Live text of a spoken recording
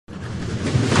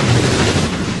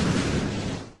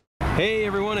Hey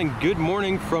everyone, and good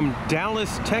morning from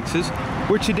Dallas, Texas,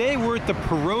 where today we're at the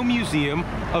Perot Museum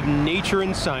of Nature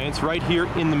and Science right here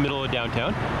in the middle of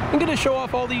downtown. I'm going to show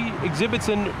off all the exhibits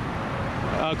and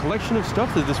collection of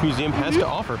stuff that this museum has to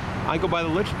offer. I go by the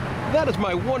Lich. That is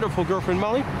my wonderful girlfriend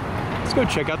Molly. Let's go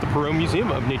check out the Perot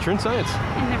Museum of Nature and Science.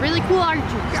 And a really cool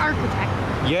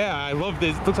architect. Yeah, I love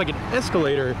this. It looks like an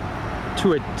escalator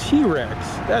to a T-Rex.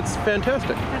 That's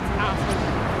fantastic. That's awesome.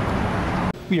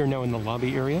 We are now in the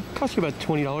lobby area. Costs you about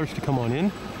 $20 to come on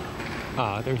in.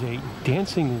 There's a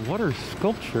dancing water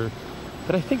sculpture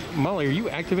that I think, Molly, are you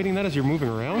activating that as you're moving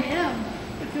around? I am.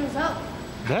 It fills up.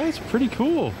 That is pretty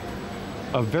cool.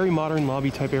 A very modern lobby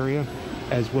type area,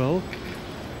 as well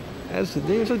as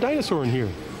there's a dinosaur in here.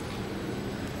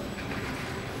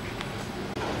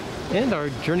 And our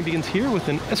journey begins here with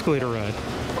an escalator ride.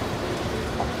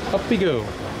 Up we go.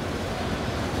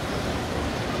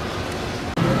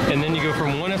 And then you go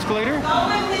from one escalator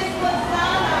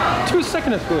to a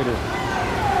second escalator.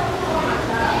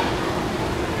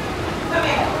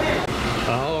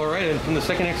 All right, and from the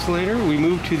second escalator, we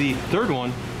move to the third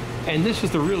one. And this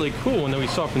is the really cool one that we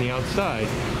saw from the outside.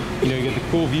 You know, you get the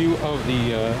cool view of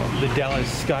the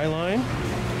Dallas skyline.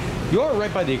 You are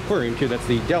right by the aquarium too. That's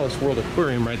the Dallas World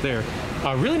Aquarium right there.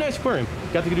 Really nice aquarium.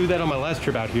 Got to do that on my last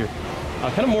trip out here.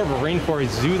 Kind of more of a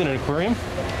rainforest zoo than an aquarium.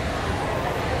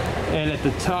 And at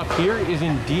the top here is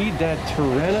indeed that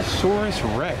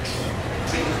Tyrannosaurus Rex.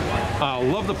 I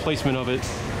love the placement of it.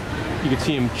 You can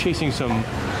see him chasing some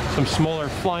smaller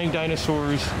flying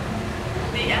dinosaurs.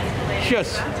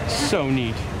 Just so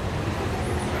neat.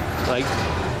 Like,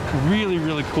 really,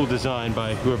 really cool design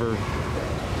by whoever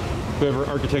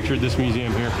architectured this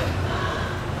museum here.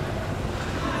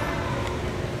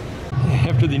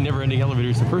 After the never-ending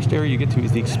elevators, the first area you get to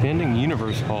is the Expanding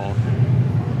Universe Hall.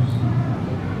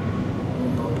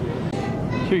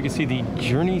 Here you can see the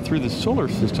journey through the solar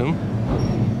system,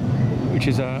 which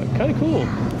is kind of cool.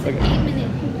 Like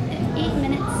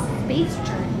 8-minute space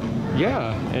journey.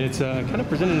 Yeah, and it's kind of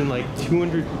presented in like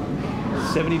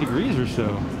 270 degrees or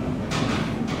so.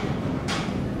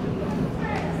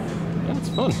 That's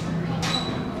fun.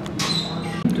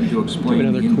 To explain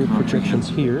another cool projection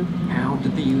here. How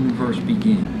did the universe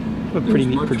begin? A pretty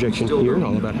neat projection here,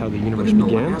 all about how the universe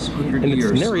began, and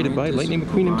it's narrated by Lightning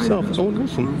McQueen himself, Owen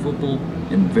Wilson.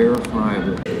 And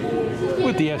verifiable.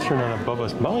 With the astronaut above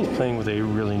us, Molly's playing with a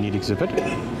really neat exhibit.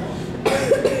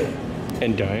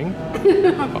 And dying.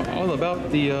 All about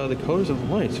the colors of the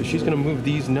light. So she's going to move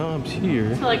these knobs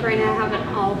here. So like right now I have it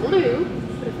all blue,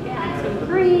 but if we add some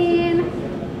green,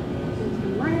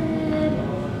 some red,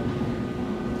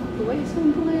 away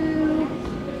some blue.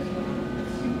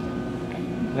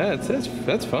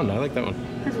 That's fun. I like that one.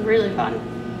 That's really fun.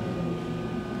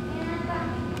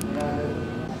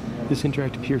 This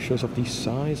interactive here shows off the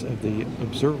size of the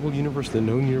observable universe, the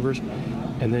known universe,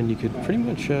 and then you could pretty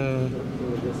much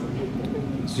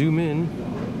zoom in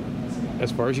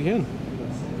as far as you can.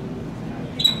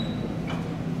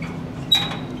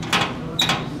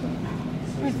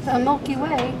 It's the Milky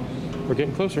Way. We're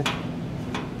getting closer.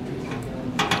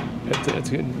 That's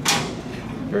good.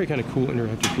 Very kind of cool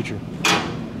interactive feature.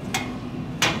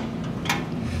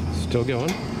 Still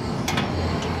going.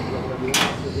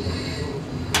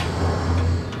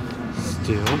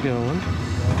 Still going.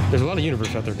 There's a lot of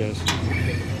universe out there, guys.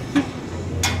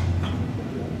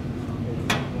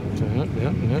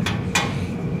 Yep.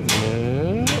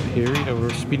 Here we go.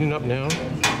 We're speeding up now.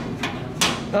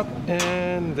 Up,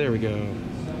 and there we go.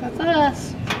 That's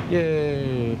us.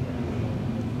 Yay.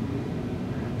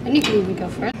 And you can even go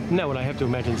for it. Now what I have to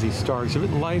imagine is the Star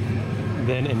Exhibit Life,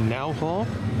 Then and Now Hall,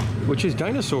 which is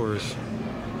dinosaurs,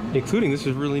 including, this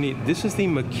is really neat, this is the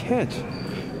maquette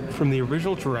from the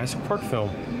original Jurassic Park film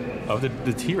of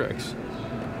the T-Rex.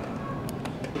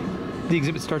 The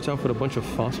exhibit starts off with a bunch of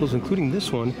fossils, including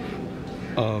this one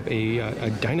of a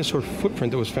dinosaur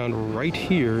footprint that was found right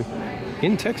here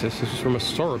in Texas. This is from a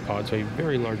sauropod, so a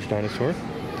very large dinosaur.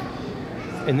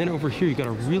 And then over here, you got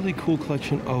a really cool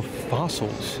collection of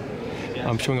fossils.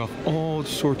 Showing off all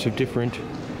sorts of different,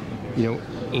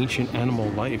 ancient animal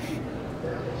life.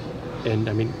 And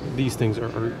I mean, these things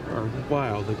are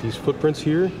wild. Like these footprints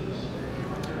here,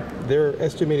 they're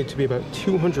estimated to be about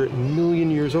 200 million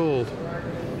years old.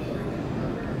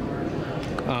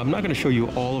 I'm not going to show you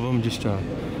all of them, just a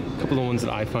couple of ones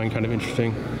that I find kind of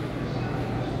interesting.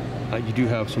 You do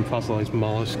have some fossilized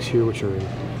mollusks here, which are in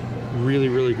really,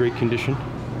 really great condition.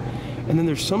 And then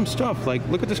there's some stuff, like,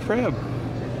 look at this crab.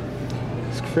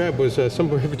 This crab was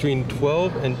somewhere between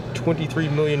 12 and 23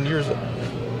 million years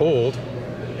old.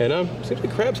 And seems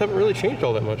like crabs haven't really changed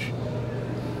all that much.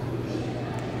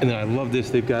 And then I love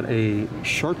this, they've got a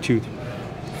shark tooth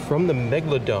from the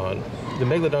Megalodon. The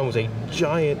Megalodon was a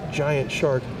giant, giant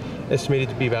shark, estimated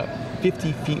to be about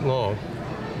 50 feet long.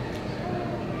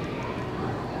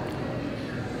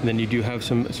 And then you do have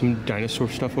some dinosaur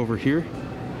stuff over here.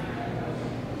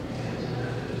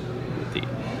 The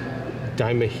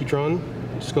Dimahedron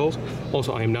skulls.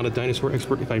 Also, I am not a dinosaur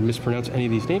expert. If I mispronounce any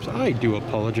of these names, I do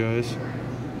apologize.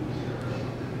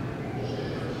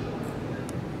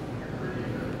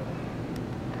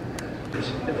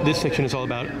 This section is all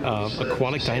about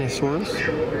aquatic dinosaurs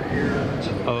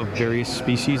of various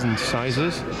species and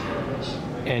sizes.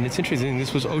 And it's interesting,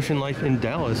 this was ocean life in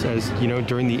Dallas, as you know,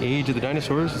 during the age of the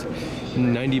dinosaurs,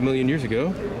 90 million years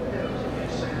ago.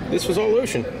 This was all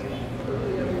ocean.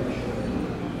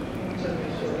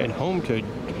 And home to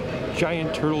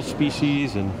giant turtle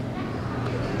species and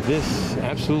this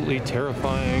absolutely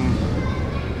terrifying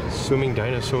swimming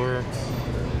dinosaur.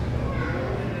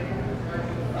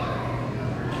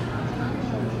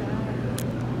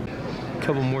 A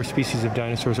couple more species of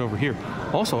dinosaurs over here.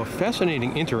 Also a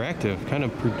fascinating interactive, kind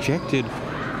of projected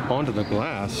onto the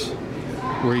glass,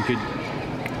 where you could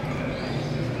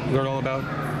learn all about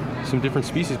some different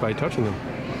species by touching them.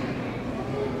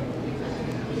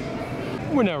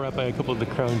 We're now wrapped by a couple of the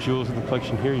crown jewels of the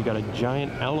collection here. You got a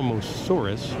giant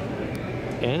Alamosaurus,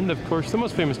 and of course the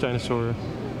most famous dinosaur,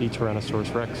 the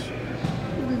Tyrannosaurus Rex.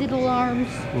 Little arms.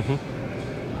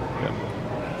 Yeah.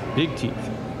 Big teeth.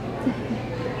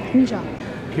 Good job.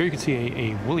 Here you can see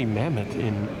a woolly mammoth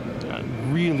in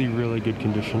really, really good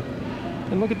condition.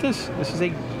 And look at this. This is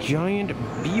a giant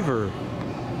beaver.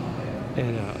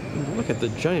 And look at the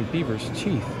giant beaver's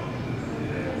teeth.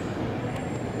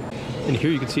 And here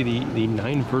you can see the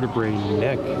 9 vertebrae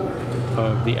neck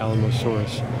of the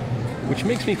Alamosaurus, which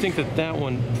makes me think that that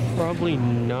one probably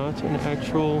not an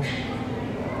actual,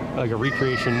 like a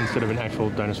recreation instead of an actual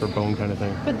dinosaur bone kind of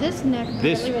thing. But this neck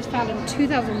apparently was found in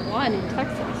 2001 in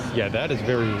Texas. Yeah, that is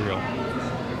very real.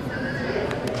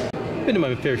 Been to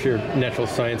my fair share of natural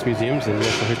science museums and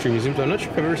natural history museums. I'm not sure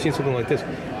if I've ever seen something like this.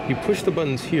 You push the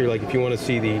buttons here, like if you want to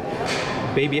see the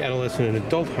baby, adolescent, and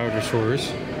adult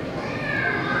hadrosaurs,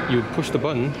 you would push the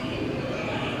button,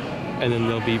 and then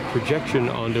there'll be projection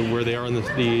onto where they are in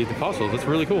the fossils. That's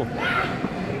really cool.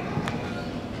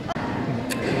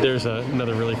 There's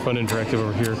another really fun interactive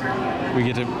over here. We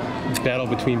get to battle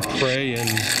between prey and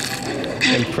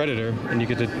predator, and you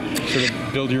get to sort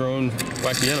of build your own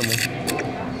wacky animal.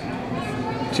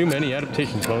 Too many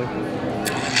adaptations, Molly.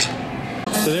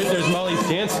 So there's Molly's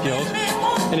dance skills,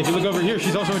 and if you look over here,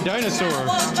 she's also a dinosaur.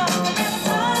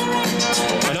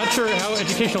 I'm not sure how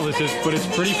educational this is, but it's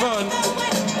pretty fun.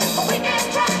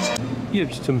 You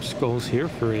have some skulls here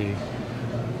for a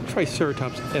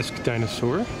Triceratops-esque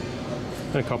dinosaur,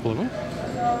 and a couple of them.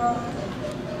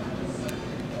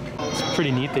 It's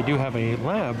pretty neat. They do have a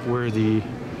lab where the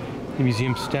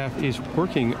museum staff is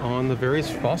working on the various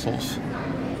fossils.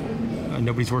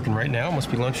 Nobody's working right now.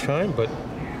 Must be lunchtime, but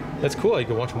that's cool. You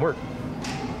can watch them work.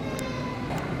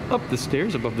 Up the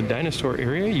stairs above the dinosaur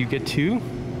area, you get to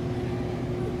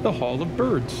the Hall of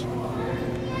Birds.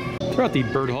 Throughout the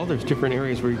bird hall, there's different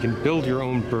areas where you can build your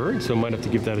own bird, so might have to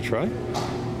give that a try.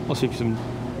 Also,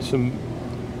 some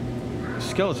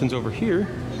skeletons over here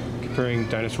comparing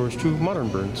dinosaurs to modern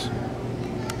birds.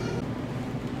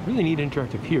 Really neat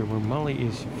interactive here where Molly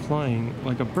is flying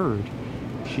like a bird.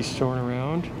 She's soaring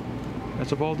around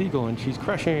as a bald eagle and she's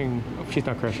crashing. Oh, she's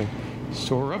not crashing.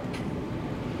 Soar up.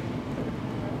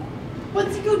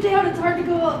 Once you go down, it's hard to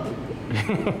go up.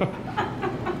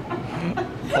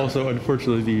 Also,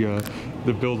 unfortunately,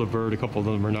 the Build-A-Bird, a couple of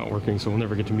them are not working, so we'll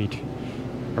never get to meet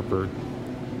our bird.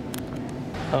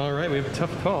 All right, we have a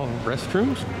tough call.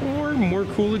 Restrooms or more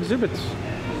cool exhibits?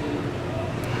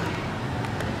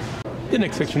 The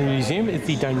next section of the museum is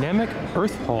the Dynamic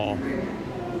Earth Hall.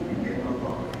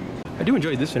 I do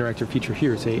enjoy this interactive feature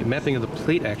here. It's a mapping of the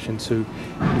plate action, so you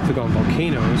click on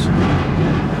volcanoes.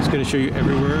 It's going to show you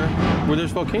everywhere where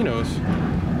there's volcanoes.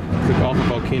 Click off of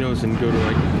volcanoes and go to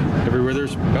like everywhere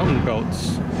there's mountain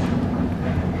belts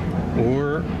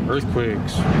or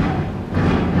earthquakes.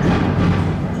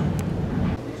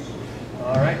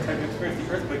 All right, time to experience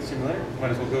the earthquake simulator.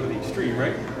 Might as well go to the extreme,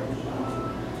 right?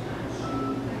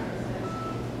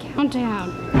 Countdown.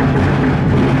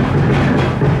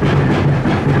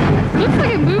 Looks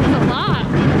like it moves a lot.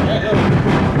 Yeah, it does.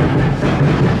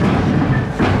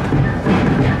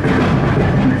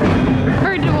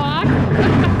 Hard to walk.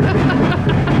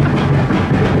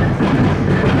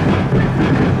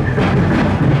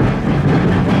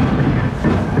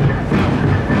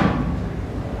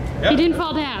 Yep. He didn't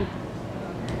fall down.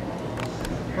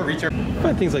 Or reach her.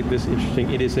 find things like this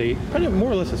interesting. It is a kind of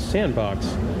more or less a sandbox,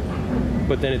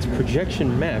 but then it's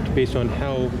projection mapped based on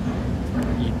how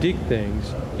you dig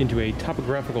things into a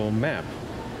topographical map.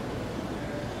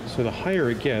 So the higher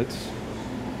it gets,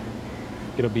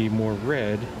 it'll be more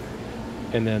red,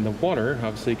 and then the water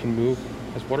obviously can move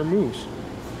as water moves.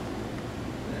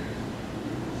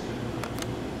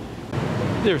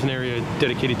 There's an area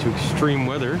dedicated to extreme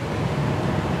weather,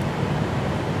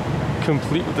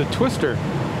 complete with a twister.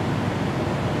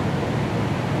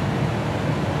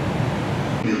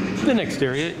 The next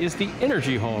area is the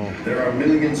Energy Hall. There are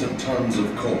millions of tons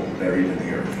of coal buried in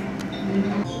the earth.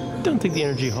 I don't think the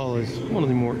Energy Hall is one of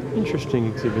the more interesting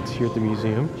exhibits here at the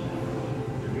museum,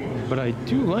 but I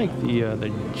do like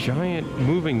the giant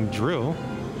moving drill.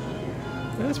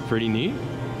 That's pretty neat.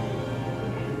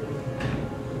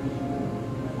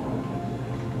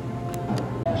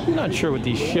 I'm not sure what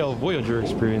the Shell Voyager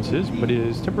experience is, but it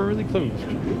is temporarily closed.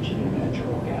 Rich in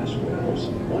natural gas wells.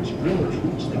 Once drillers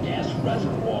reach the gas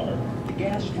reservoir, the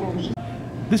gas flows.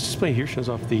 This display here shows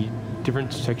off the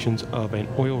different sections of an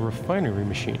oil refinery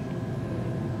machine.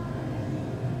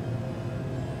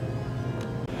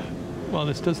 While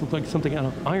this does look like something out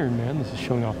of Iron Man, this is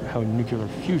showing off how nuclear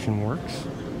fusion works,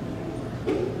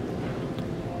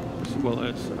 as well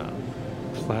as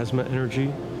plasma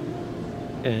energy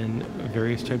and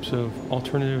various types of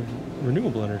alternative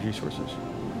renewable energy sources.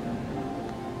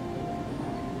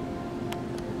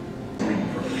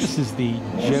 This is the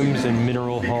Gems and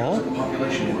Mineral Hall.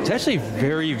 It's actually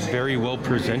very, very well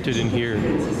presented in here.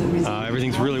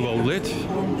 Everything's really well lit.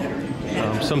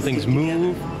 Some things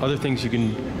move, other things you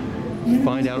can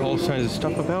find out all kinds of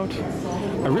stuff about.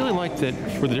 I really like that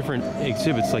for the different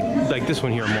exhibits, like this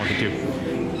one here I'm walking to.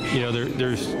 You know,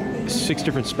 there's 6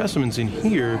 different specimens in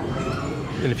here.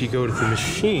 And if you go to the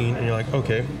machine and you're like,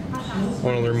 okay, I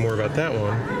want to learn more about that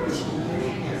one,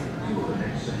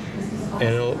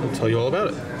 and it'll tell you all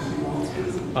about it.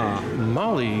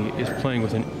 Molly is playing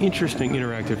with an interesting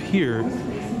interactive here,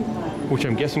 which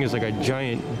I'm guessing is like a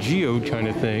giant geo kind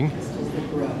of thing.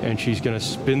 And she's going to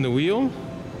spin the wheel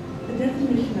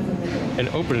and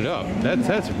open it up.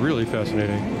 That's really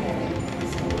fascinating.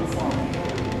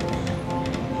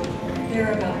 There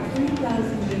are about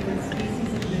 3,000 different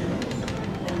species of minerals,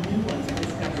 and new ones are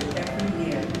discovered every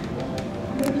year.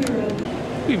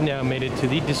 We've now made it to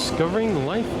the Discovering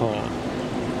Life Hall.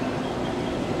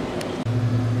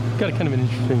 Got a kind of an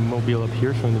interesting mobile up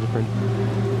here showing the different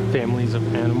families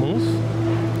of animals.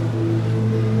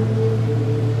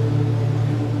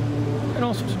 And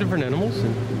all sorts of different animals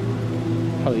and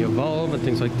how they evolve and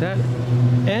things like that.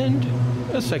 And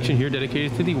a section here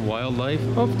dedicated to the wildlife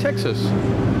of Texas.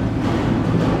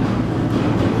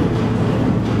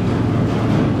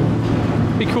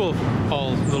 Be cool if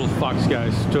all little fox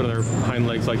guys stood on their hind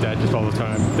legs like that just all the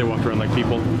time. They walked around like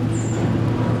people.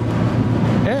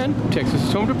 And Texas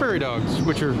is home to prairie dogs,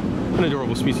 which are an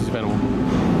adorable species of animal.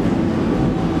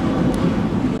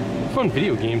 Fun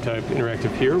video game type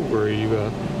interactive here where you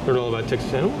learn all about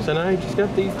Texas animals, and I just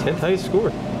got the 10th highest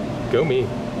score. Go me.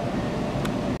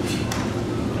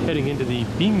 Heading into the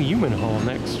Being Human Hall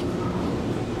next.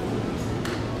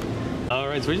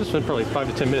 Alright, so we just spent probably 5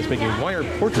 to 10 minutes making wire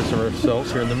portraits of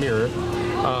ourselves here in the mirror.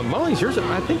 Molly's, yours,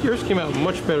 I think yours came out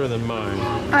much better than mine.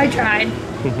 I tried.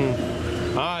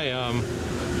 I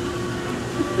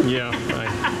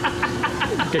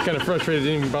get kind of frustrated,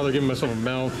 didn't even bother giving myself a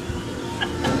mouth.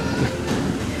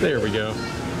 There we go.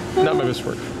 Not my best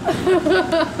work.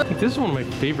 I think this is one of my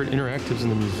favorite interactives in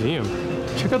the museum.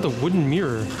 Check out the wooden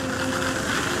mirror.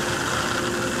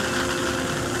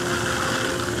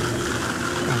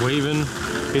 I'm waving,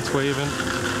 it's waving.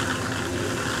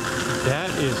 That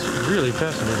is really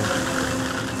fascinating.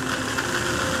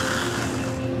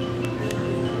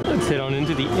 Let's head on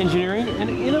into the Engineering and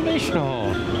Innovation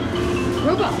Hall.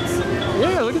 Robots.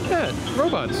 Yeah, look at that.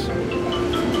 Robots.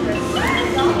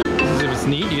 This is if it's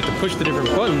neat. You get to push the different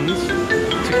buttons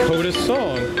to code a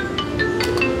song.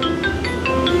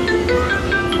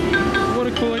 What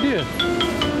a cool idea.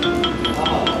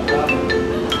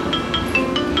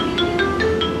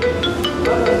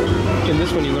 In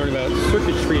this one you learn about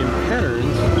circuitry and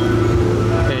patterns,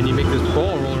 and you make this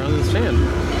ball roll around in the sand.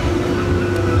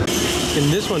 In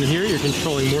this one here, you're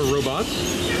controlling more robots,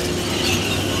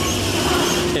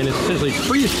 and it's essentially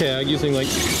freeze tag using like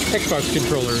Xbox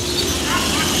controllers.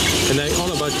 And that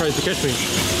Autobot tries to catch me.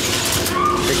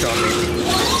 Take off.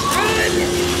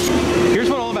 Here's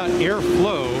one all about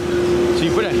airflow. So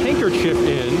you put a handkerchief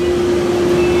in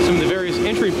some of the various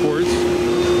entry ports,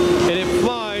 and it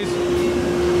flies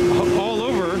all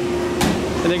over,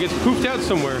 and then gets poofed out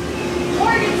somewhere.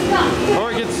 Or it gets stuck.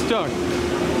 Or it gets stuck.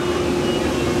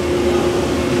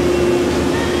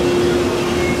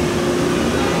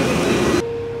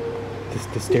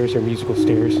 stairs are musical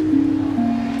stairs.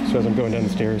 So as I'm going down the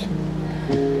stairs,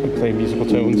 I'm playing musical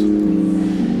tones.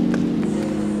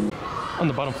 On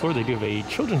the bottom floor, they do have a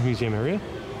children's museum area.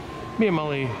 Me and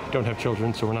Molly don't have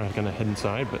children, so we're not going to head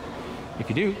inside, but if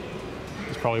you do,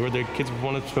 it's probably where the kids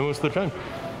want to spend most of their time.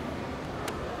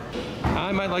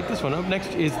 I might like this one. Up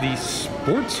next is the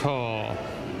Sports Hall.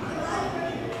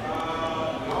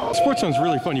 Sportzone's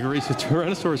really fun. You can race a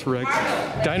Tyrannosaurus Rex,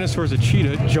 Dinosaurs, a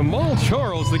cheetah, Jamal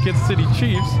Charles, the Kansas City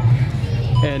Chiefs,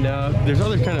 and there's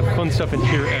other kind of fun stuff in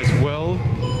here as well.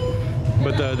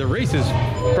 But the race is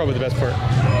probably the best part.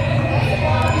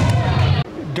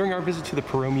 During our visit to the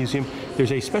Perot Museum,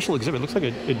 there's a special exhibit. It looks like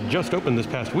it just opened this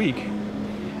past week.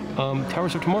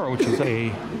 Towers of Tomorrow, which is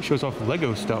shows off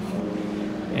Lego stuff.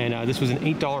 And this was an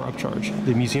 $8 upcharge.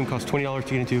 The museum cost $20 to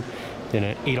get into, then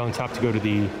an $8 on top to go to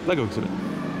the Lego exhibit.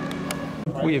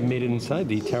 We have made it inside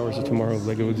the Towers of Tomorrow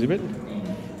Lego exhibit.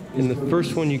 And the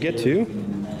first one you get to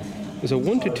is a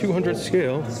 1:200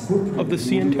 scale of the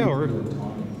CN Tower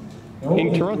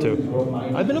in Toronto.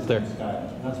 I've been up there.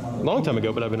 A long time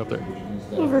ago, but I've been up there.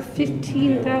 Over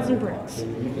 15,000 bricks.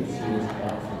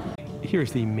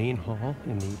 Here's the main hall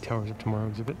in the Towers of Tomorrow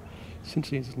exhibit.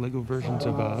 Essentially, it's Lego versions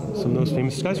of some of those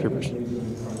famous skyscrapers.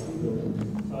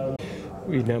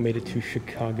 We've now made it to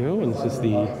Chicago, and this is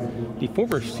the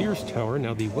former Sears Tower,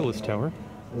 now the Willis Tower.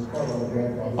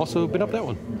 Also been up that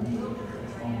one.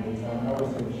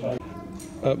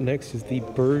 Up next is the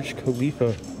Burj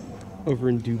Khalifa over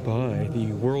in Dubai,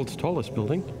 the world's tallest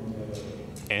building,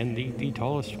 and the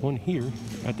tallest one here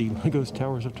at the Lego's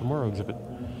Towers of Tomorrow exhibit.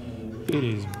 It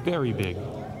is very big.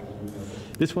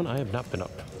 This one I have not been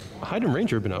up. Hyde and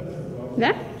Ranger have been up.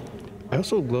 Yeah? I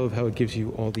also love how it gives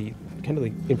you all the kind of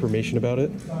information about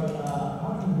it.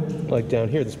 Like down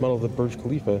here, this model of the Burj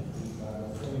Khalifa.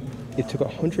 It took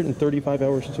 135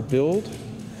 hours to build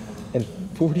and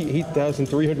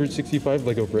 48,365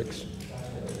 Lego bricks.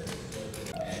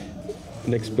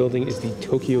 The next building is the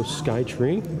Tokyo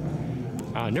Skytrain.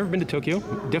 Never been to Tokyo.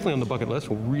 Definitely on the bucket list.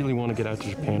 We'll really want to get out to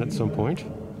Japan at some point.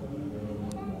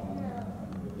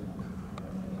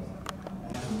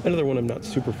 Another one I'm not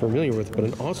super familiar with, but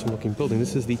an awesome looking building.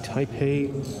 This is the Taipei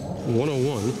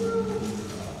 101.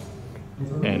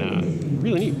 And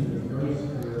really neat.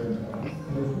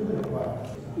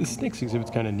 This next exhibit's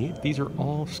kind of neat. These are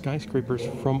all skyscrapers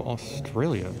from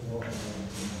Australia.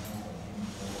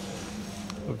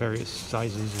 Of various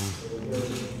sizes and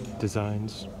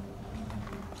designs.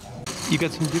 You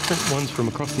got some different ones from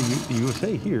across the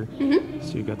USA here. Mm-hmm.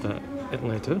 So you got the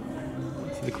Atlanta,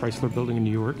 the Chrysler Building in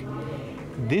New York.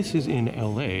 This is in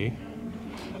LA.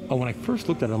 When I first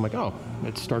looked at it, I'm like, oh,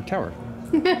 it's Stark Tower.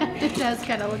 It does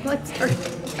kind of look like Stark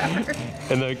Tower.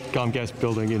 And the Comcast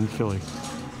Building in Philly.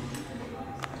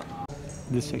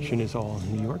 This section is all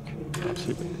New York.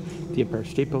 Absolutely. The Empire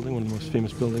State Building, one of the most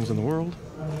famous buildings in the world.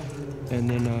 And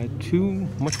then two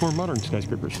much more modern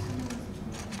skyscrapers.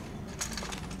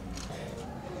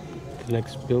 The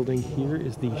next building here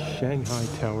is the Shanghai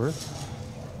Tower.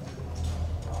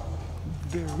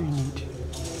 Very neat.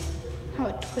 How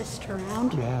it twists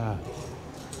around. Yeah.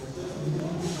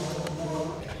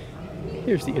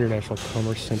 Here's the International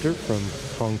Commerce Center from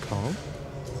Hong Kong.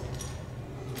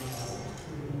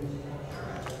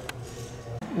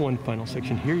 One final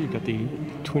section here, you've got the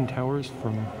Twin Towers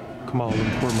from Kuala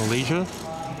Lumpur, Malaysia.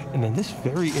 And then this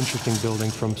very interesting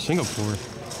building from Singapore.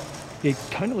 It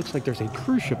kind of looks like there's a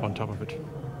cruise ship on top of it.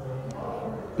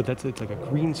 But it's like a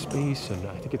green space, and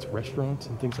I think it's restaurants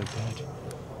and things like that.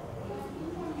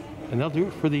 And that'll do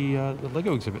it for the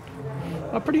Lego exhibit.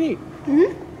 Pretty neat.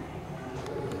 Mm-hmm.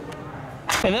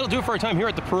 And that'll do it for our time here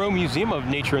at the Perot Museum of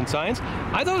Nature and Science.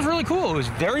 I thought it was really cool. It was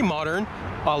very modern.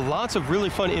 Lots of really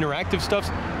fun interactive stuff.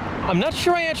 I'm not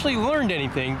sure I actually learned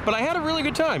anything, but I had a really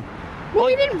good time. Well,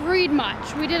 we didn't read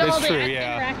much. We did all the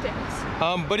yeah.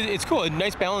 interactives. But it's cool. A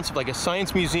nice balance of like a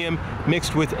science museum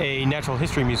mixed with a natural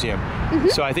history museum. Mm-hmm.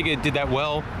 So I think it did that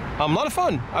well. A lot of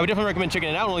fun. I would definitely recommend checking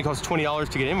it out. It only costs $20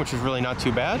 to get in, which is really not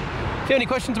too bad. If you have any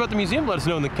questions about the museum, let us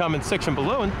know in the comments section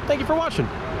below, and thank you for watching.